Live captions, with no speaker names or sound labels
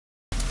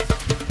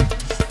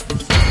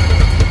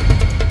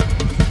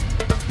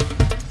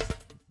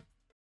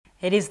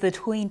It is the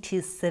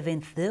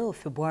 27th day of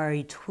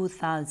February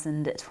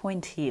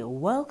 2020.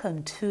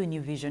 Welcome to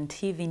New Vision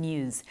TV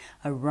News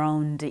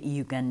around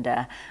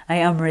Uganda. I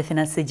am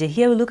Rethina Seja.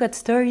 Here we look at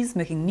stories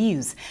making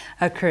news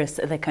across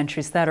the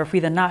country. Start off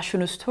with a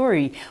national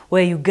story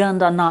where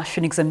Uganda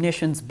National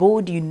Examinations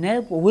Board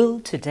UNEB will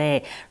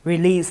today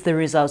release the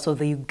results of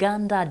the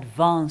Uganda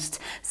Advanced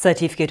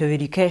Certificate of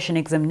Education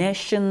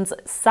Examinations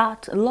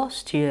SAT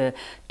last year,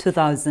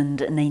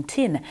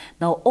 2019.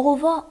 Now,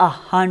 over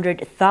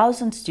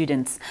 100,000 students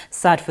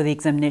sat for the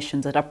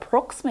examinations at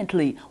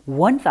approximately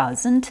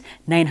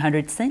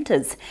 1,900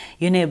 centers.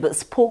 UNEB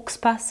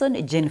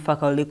spokesperson Jennifer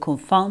Kauli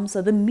confirms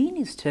that the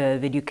Minister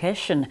of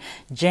Education,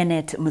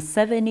 Janet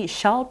Museveni,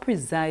 shall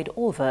preside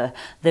over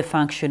the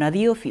function at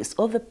the office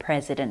of the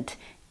President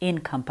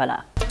in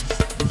Kampala.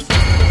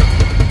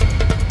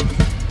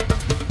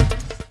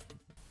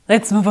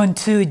 Let's move on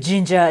to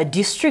Jinja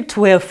District,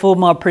 where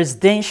former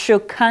presidential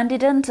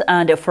candidate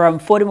and Forum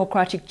for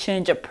Democratic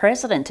Change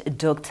President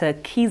Dr.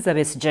 Kizza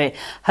Besigye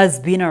has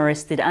been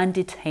arrested and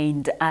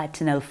detained at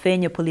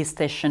Nalfenya Police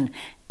Station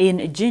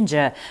in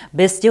Jinja.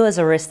 Besigye was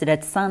arrested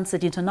at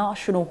Sunset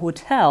International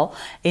Hotel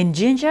in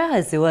Jinja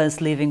as he was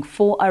leaving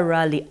for a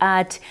rally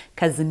at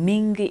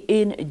Kazimingi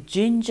in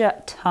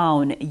Jinja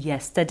town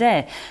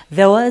yesterday.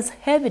 There was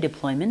heavy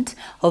deployment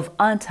of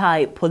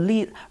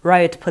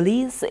anti-riot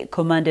police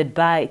commanded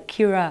by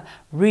Kira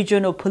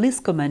Regional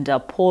Police Commander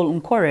Paul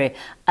Nkore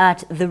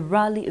at the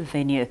rally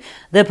venue.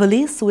 The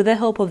police, with the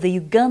help of the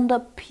Uganda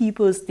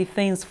People's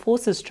Defense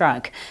Forces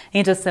truck,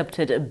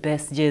 intercepted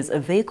Besigye's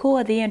vehicle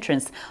at the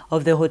entrance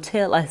of the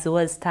hotel as he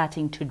was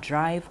starting to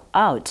drive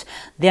out.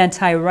 The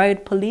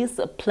anti-riot police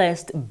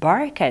placed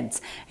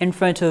barricades in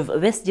front of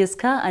Besigye's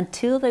car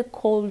until they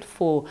called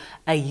for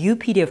a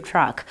UPDF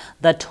truck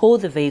that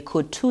towed the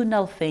vehicle to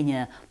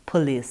Nalfenya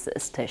Police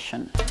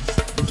Station.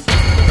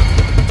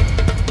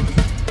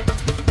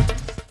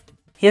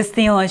 Yes,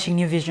 thank you for watching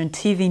New Vision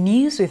TV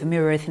News with me,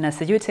 Rethina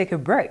Seja. Take a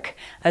break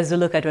as we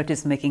look at what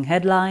is making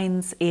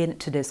headlines in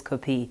today's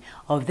copy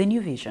of the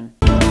New Vision.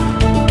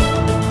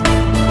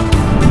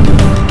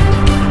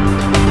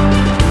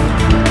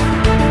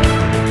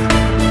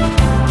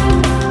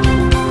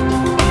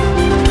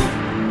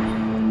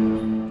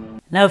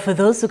 Now, for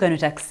those who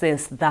cannot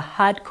access the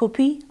hard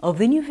copy of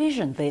the New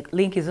Vision, the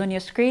link is on your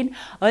screen.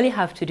 All you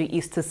have to do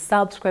is to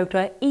subscribe to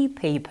our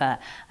e-paper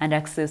and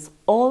access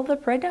all the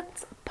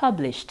products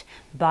published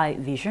by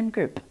Vision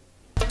Group.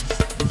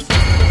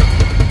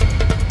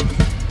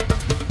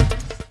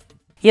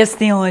 Yes,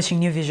 thank you for watching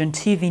New Vision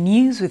TV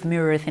News with me,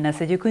 Rethina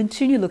Seja.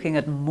 Continue looking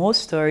at more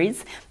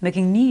stories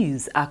making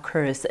news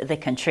across the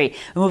country.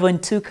 We move on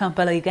to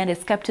Kampala,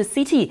 Uganda's capital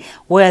city,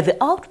 where the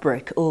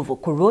outbreak of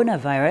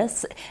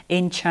coronavirus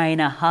in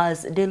China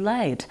has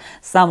delayed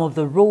some of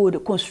the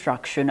road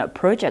construction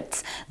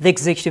projects. The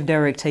Executive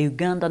Director,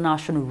 Uganda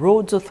National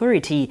Roads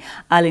Authority,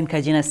 Alan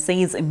Kajina,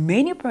 says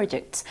many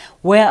projects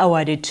were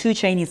awarded to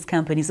Chinese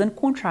companies and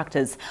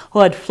contractors who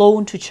had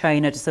flown to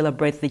China to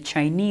celebrate the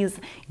Chinese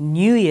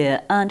New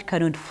Year and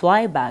cannot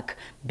fly back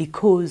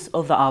because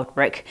of the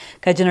outbreak.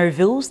 Kajina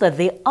reveals that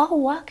they are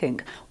working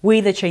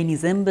with the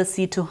Chinese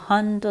embassy to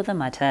handle the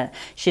matter.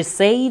 She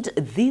said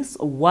this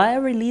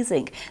while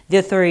releasing the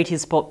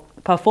authorities'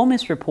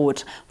 performance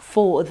report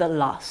for the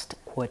last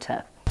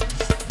quarter.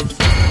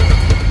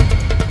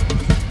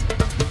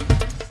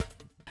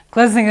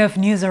 Closing off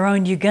news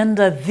around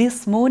Uganda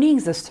this morning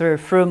is a story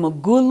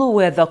from Gulu,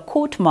 where the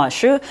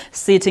court-martial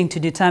sitting to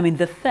determine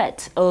the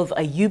fate of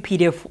a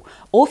UPDF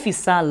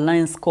officer,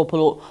 Lance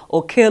Corporal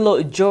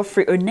Okello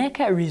Geoffrey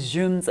Oneka,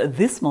 resumes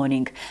this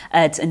morning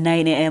at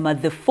 9 a.m.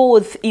 at the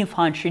 4th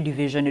Infantry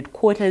Division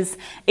headquarters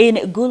in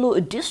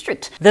Gulu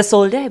District. The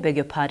soldier, I beg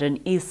your pardon,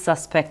 is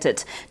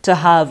suspected to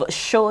have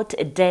shot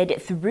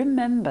dead 3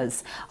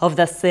 members of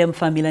the same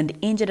family and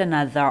injured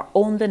another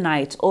on the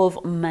night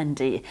of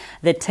Monday,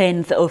 the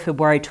 10th of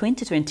February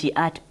 2020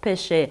 at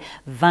Peshe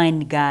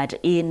Vanguard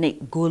in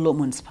Gulu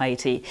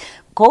Municipality.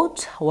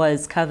 Court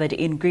was covered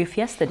in grief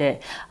yesterday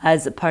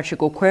as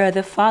Patrick Okwera,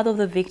 the father of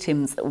the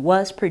victims,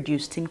 was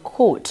produced in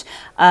court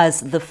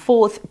as the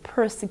 4th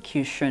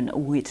prosecution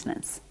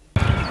witness.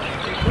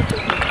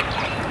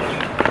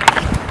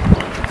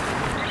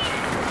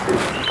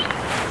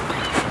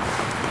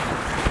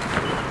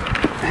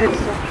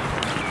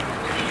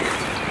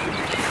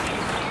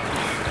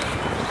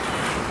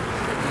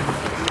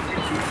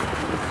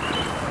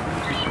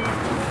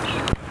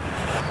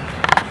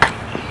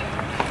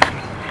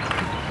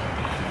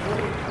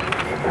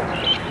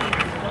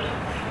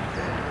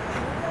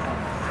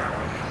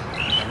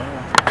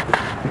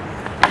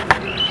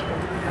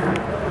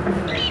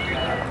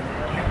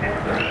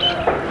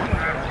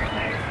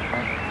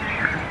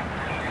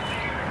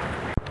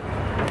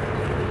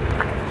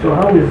 So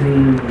how is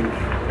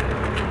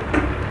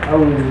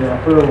the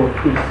flow of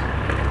peace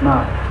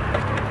now?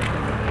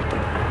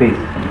 Peace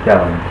in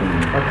town.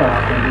 What are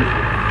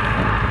conditions?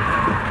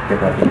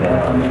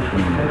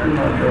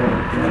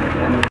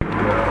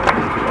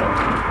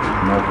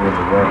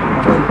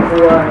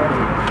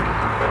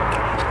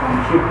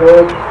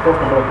 Talk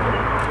about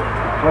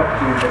What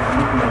is the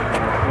commitment for?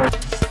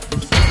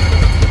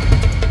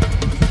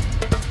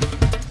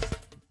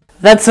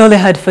 That's all I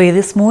had for you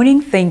this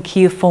morning. Thank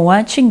you for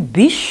watching.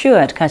 Be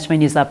sure to catch my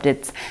news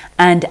updates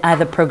and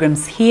other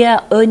programs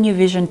here on New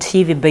Vision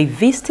TV by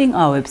visiting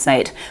our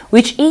website,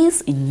 which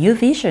is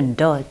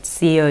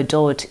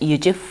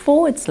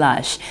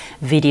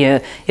newvision.co.ug/video.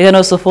 You can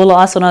also follow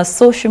us on our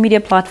social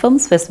media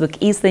platforms. Facebook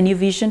is the New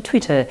Vision,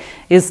 Twitter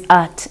is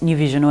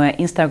 @NewVisionWire,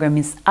 Instagram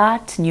is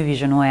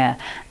 @NewVisionWire,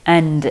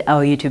 and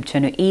our YouTube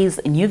channel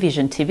is New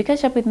Vision TV.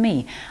 Catch up with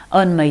me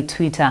on my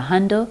Twitter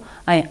handle.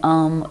 I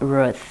am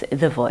Ruth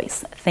the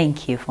Voice.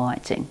 Thank you for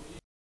watching.